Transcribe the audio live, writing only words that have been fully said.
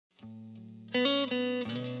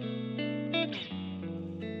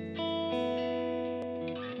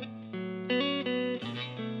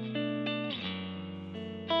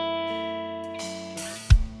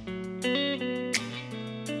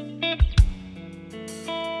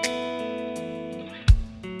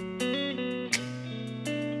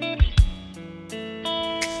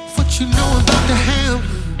you know about the ham?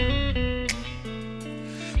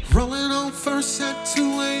 Rolling on first at 2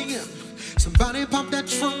 a.m. Somebody pop that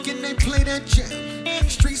trunk and they play that jam.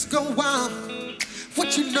 Streets go wild.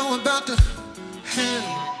 What you know about the ham?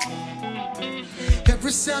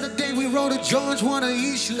 Every Saturday we roll to George, one of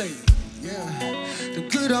each lane. Yeah, the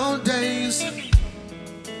good old days.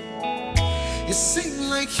 It seemed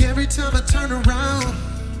like every time I turn around,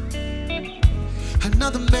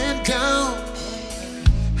 another man down.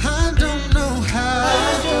 I don't know how.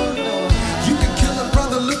 You can kill a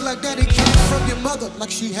brother, look like that he came from your mother, like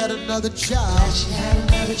she had another child.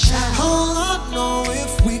 All I know,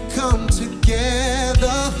 if we come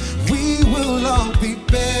together, we will all be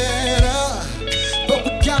better. But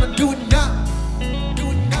we gotta do it now. Do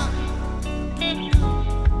it now.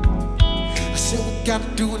 I said we gotta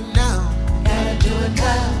do it now. Gotta do it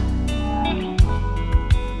now.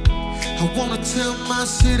 I wanna tell my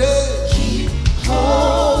city, keep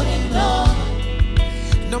holding on.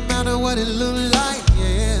 No matter what it look like,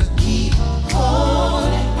 yeah. Keep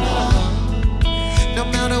holding on. No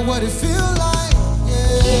matter what it feel like,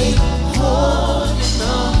 yeah. Keep holding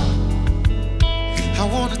on. I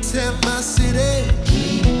wanna tell my city,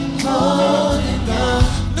 keep holding on.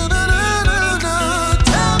 No, no, no, no, no.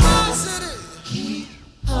 Tell my city, keep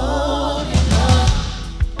holding on.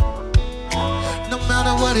 No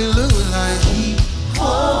matter what it look like, keep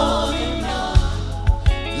holding on.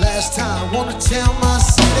 Last time, I wanna tell my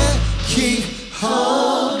city, keep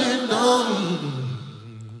holding on.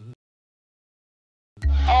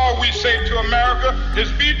 All we say to America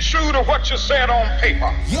is be true to what you said on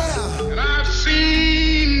paper. Yeah. And I've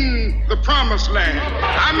seen the promised land.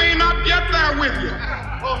 I may not get there with you,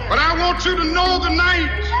 but I want you to know tonight,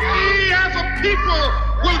 we as a people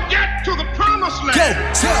will get to the promised land. Go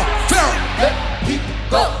tell Pharaoh. Let people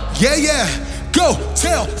go. Yeah, yeah. Go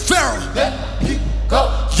tell Pharaoh. Let people go.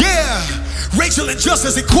 Yeah. Racial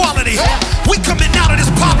injustice, equality. We coming out of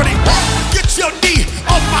this poverty. Get your knee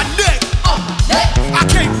off my neck. I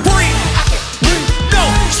can't breathe. No,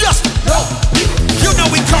 just no. You know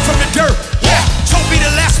we come from the dirt. Yeah. Told me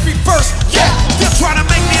to last me first. Yeah. They're trying to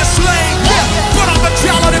make me a slave. Yeah. But I'm a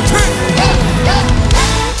child of the king.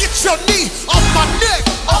 Get your knee off my neck.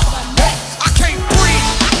 I can't breathe.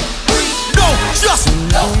 No, just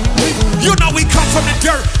no. You know we come from the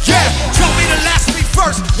dirt. Yeah. Told me to last me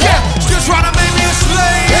first. Yeah. Still trying to make me a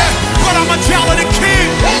slave. Yeah. But I'm a child of the king.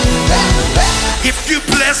 If you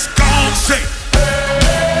bless, God say.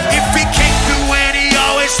 If he can't do it, he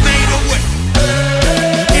always made a way.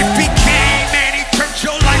 If he came and he turned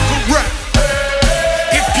your life around.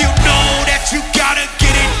 If you know that you gotta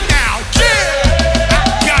get it now. Yeah. I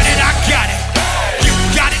got it, I got it. You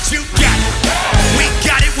got it, you got it. We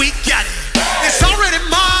got it, we got it. It's already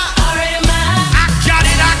mine. I got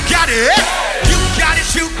it, I got it. You got it,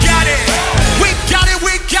 you got it. We got it,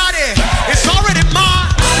 we got it. It's already mine.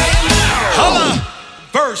 Holla,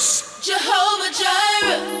 verse. Jehovah.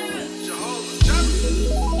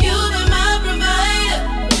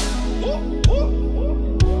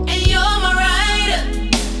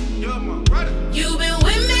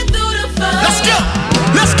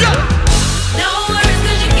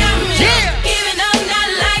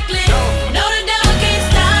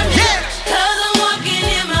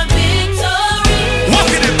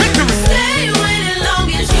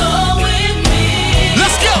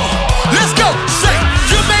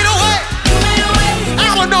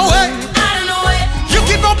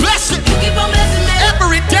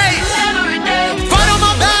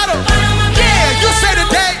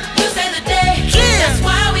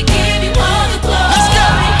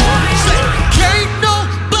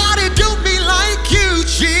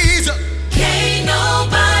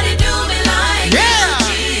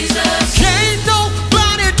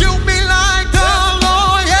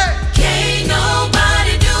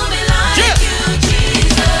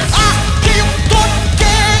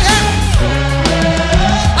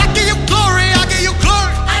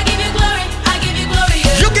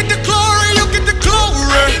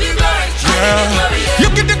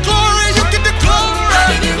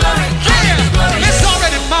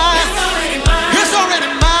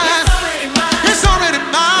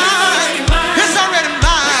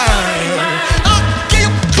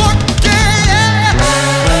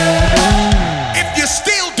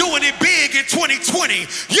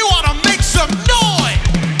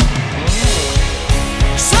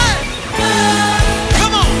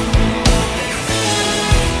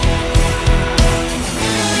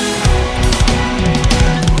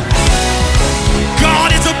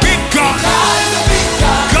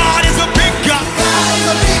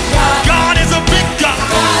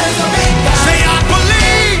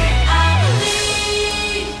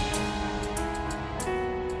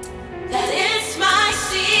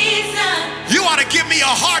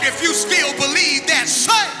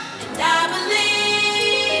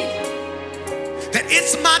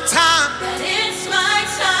 it's my time. That it's my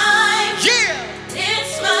time. Yeah.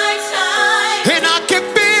 It's my time. And I can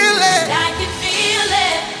feel it. I can feel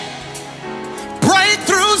it.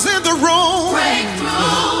 Breakthroughs in the room.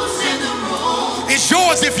 Breakthroughs in the room. It's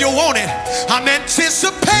yours if you want it. I'm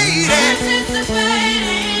anticipating.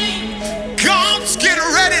 Anticipating. God's getting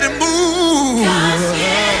ready to move. God's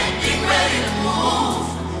getting ready to move.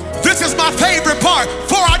 This is my favorite part.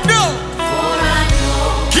 For I know For I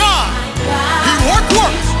know God, God He works.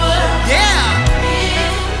 His work Yeah.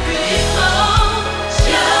 miracles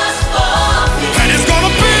just for me. And it's gonna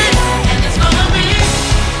be. And it's gonna be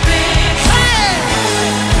big. Hey,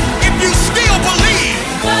 if you still believe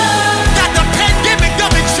that the pandemic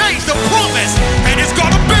doesn't change the promise, and it's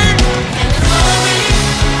gonna be. And it's gonna be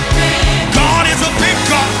big. God is a big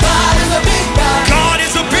God. God is a big God. God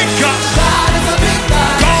is a big God. God is a big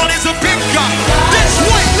God. God is a big God. This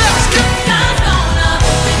way, let's go. God's gonna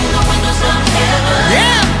open the windows of heaven.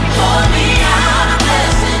 Yeah. Pour me out a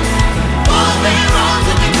blessing. Won't be wrong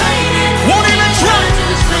to be graded. Won't even try. To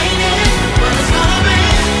explain it, but it's gonna be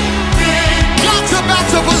big. God's about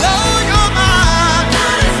to blow your mind.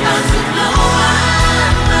 God is about to blow my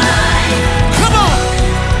mind. Come on.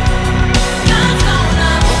 God's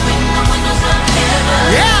gonna open the windows of heaven.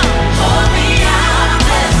 Yeah. Pour me out a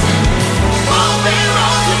blessing. Won't be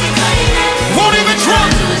wrong to be graded. Won't even try.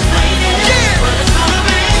 To explain it, Yeah. but it's gonna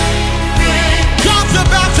be big. God's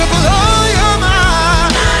about to blow your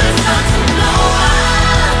mind. God is about to blow my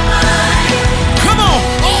mind. Come on.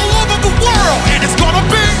 All over the world. And it's gonna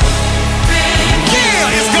be. Big,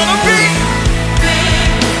 Yeah, it's gonna be. big,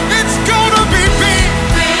 It's gonna be big.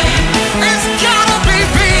 big, It's gotta be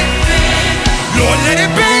big. big, Lord, let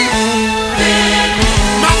it be. big,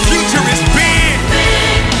 My future is big.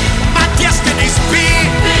 big, My destiny's big.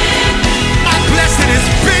 big, My blessing is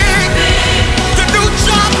big. big, The new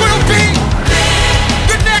job will be. big,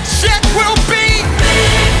 The next check will be.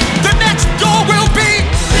 big, The next door will be.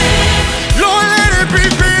 big, Lord, let it be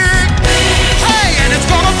big. Hey, and it's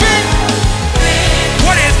gonna be.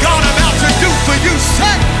 What is God about to do for you,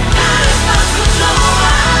 say? God is about to blow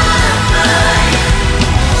my mind.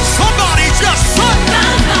 Somebody just say.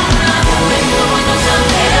 God's gonna open the windows of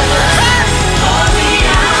heaven. Hey, Pour me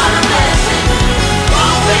out a blessing.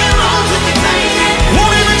 Won't be wrong to contain it.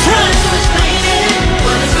 won't even try. To explain it,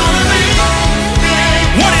 but it's gonna be big.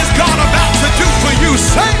 What is God about to do for you,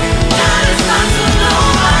 say? God is about to blow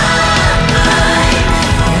my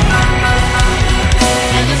mind.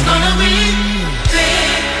 And it's gonna be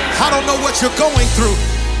big. I don't know what you're going through,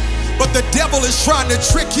 but the devil is trying to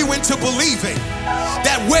trick you into believing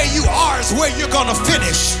that where you are is where you're gonna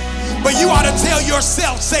finish. But you ought to tell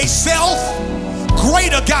yourself, say, self,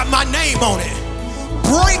 greater got my name on it.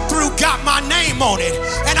 Breakthrough got my name on it.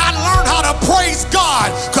 And I learned how to praise God,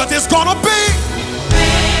 because it's gonna be.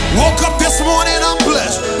 Woke up this morning, I'm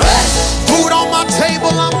blessed. Food on my table,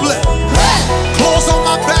 I'm blessed. Clothes on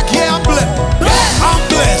my back, yeah, I'm blessed. I'm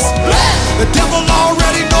blessed. The devil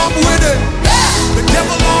already know I'm with it. The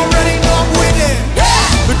devil already know I'm with it.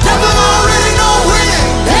 The devil already know I'm with it.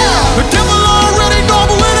 The devil already know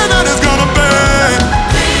I'm with it. And it's gonna be.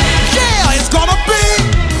 Yeah, it's gonna be.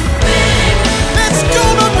 It's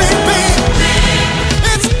gonna be big.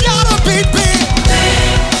 It's gotta be big.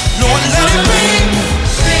 Lord, let it be.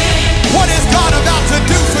 What is God about to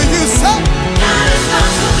do for you, son? God is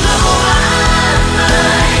about to blow my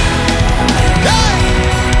mind. Hey,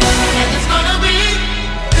 And it's gonna be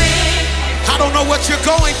big. I don't know what you're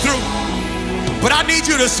going through, but I need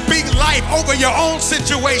you to speak life over your own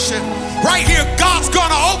situation. Right here, God's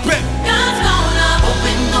gonna open. God's gonna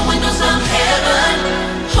open the windows of heaven.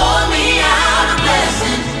 Pour me out a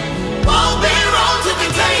blessing. Won't be wrong to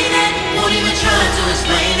contain it. Won't even try to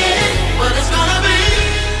explain it, but it's gonna be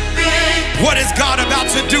big. What is God about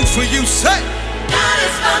to do for you, say? God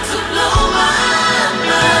is about to blow my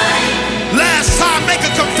mind. Last time, make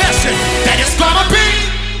a confession that it's gonna be.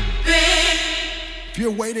 Big. If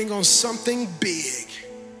you're waiting on something big,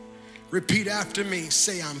 repeat after me.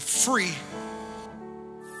 Say, I'm free.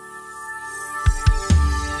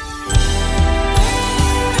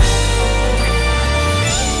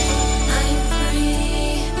 I'm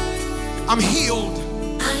free. I'm healed.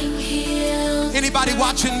 I'm healed. Anybody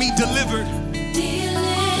watching me delivered?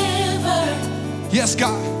 Delivered. Yes,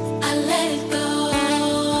 God. I let it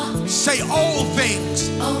go. Say all things.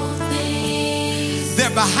 All things They're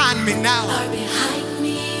behind me now. are behind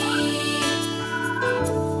me.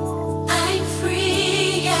 I'm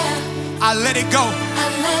free, yeah. I let it go. I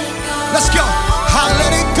let it go. Let's go. I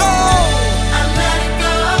let it go. I let it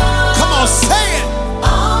go. Come on, say it.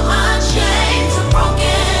 All my chains are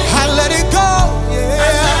broken. I let it go. I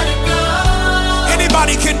Yeah. let it go.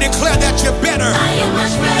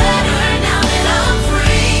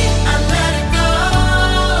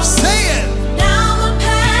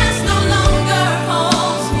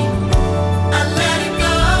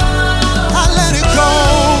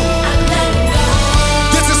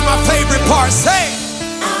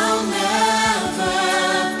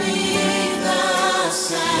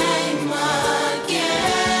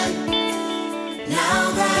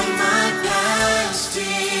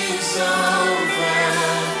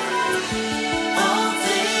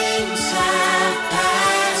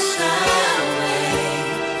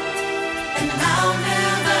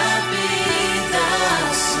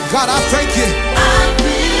 God, I thank you. I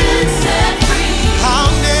feel